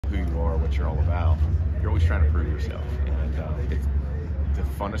what you're all about, you're always trying to prove yourself. And it's the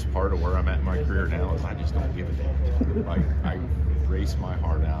funnest part of where I'm at in my career now is I just don't give a damn. Like, I race my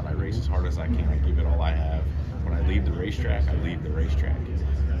heart out. I race as hard as I can. I give it all I have. When I leave the racetrack, I leave the racetrack.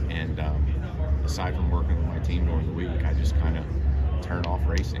 And aside from working with my team during the week, I just kind of turn off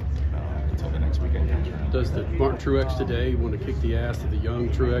racing until the next weekend comes around. Does the Martin Truex today want to kick the ass of the young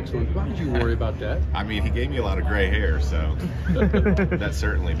Truex one? Why did you worry about that? I mean, he gave me a lot of gray hair, so that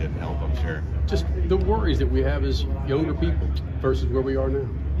certainly didn't help, I'm sure. Just the worries that we have as younger people versus where we are now.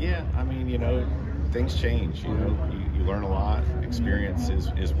 Yeah, I mean, you know, things change. You know, you learn a lot. Experience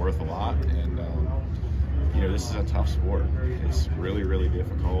is worth a lot, and you know, this is a tough sport. It's really, really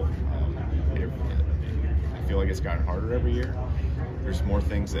difficult. I feel like it's gotten harder every year. There's more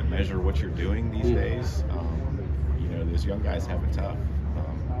things that measure what you're doing these days. You know, those young guys have it tough.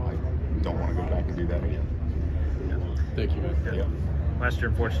 I don't want to go back and do that again. Thank you, man. Yeah. Last year,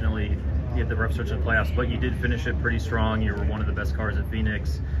 unfortunately, you had the rough stretch in the playoffs, but you did finish it pretty strong. You were one of the best cars at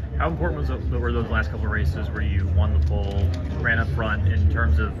Phoenix. How important were those last couple of races where you won the pole, ran up front, in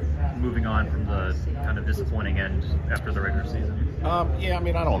terms of moving on from the kind of disappointing end after the regular season? Yeah, I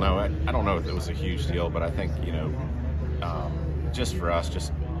mean, I don't know. I don't know if it was a huge deal, but I think, you know, just for us,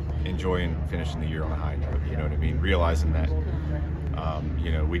 just enjoying finishing the year on a high note, you know what I mean? Realizing that,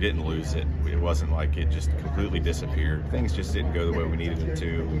 you know, we didn't lose it. It wasn't like it just completely disappeared. Things just didn't go the way we needed them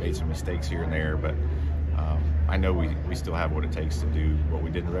to. We made some mistakes here and there, but I know we still have what it takes to do what we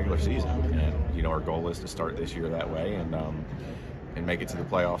did in the regular season. And, you know, our goal is to start this year that way and make it to the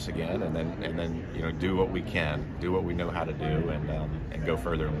playoffs again, and then you know, do what we can, do what we know how to do, and go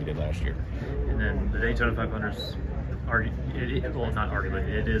further than we did last year. And then the Daytona 500's, well, not arguably,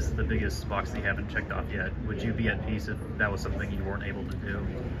 it is the biggest box that you haven't checked off yet. Would you be at peace if that was something you weren't able to do?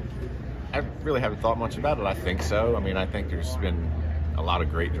 I really haven't thought much about it. I think so. I mean, I think there's been a lot of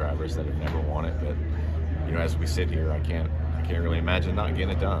great drivers that have never won it, but you know, as we sit here, I can't really imagine not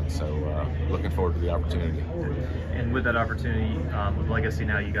getting it done. So looking forward to the opportunity. And with that opportunity, with Legacy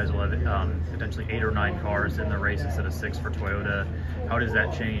now, you guys will have potentially 8 or 9 cars in the race instead of 6 for Toyota. How does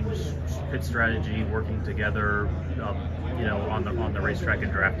that change pit strategy, working together, you know, on the racetrack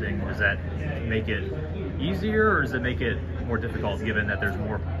and drafting? Does that make it easier, or does it make it more difficult given that there's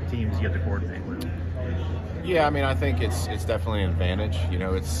more teams you have to coordinate with? Yeah, I mean, I think it's definitely an advantage. You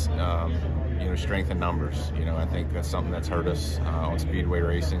know, it's you know, strength in numbers. You know, I think that's something that's hurt us on speedway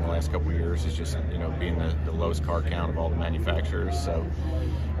racing the last couple of years, is just, you know, being the lowest car count of all the manufacturers. So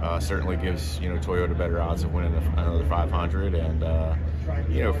certainly gives, you know, Toyota better odds of winning another 500. And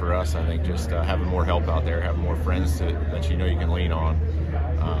you know, for us, I think just having more help out there, having more friends that you know you can lean on,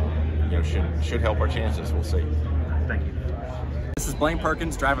 you know, should help our chances. We'll see. Thank you. This is Blaine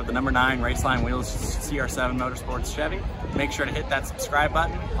Perkins, driver of the number 9 Raceline Wheels CR7 Motorsports Chevy. Make sure to hit that subscribe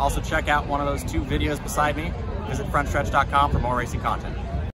button. Also check out one of those 2 videos beside me. Visit frontstretch.com for more racing content.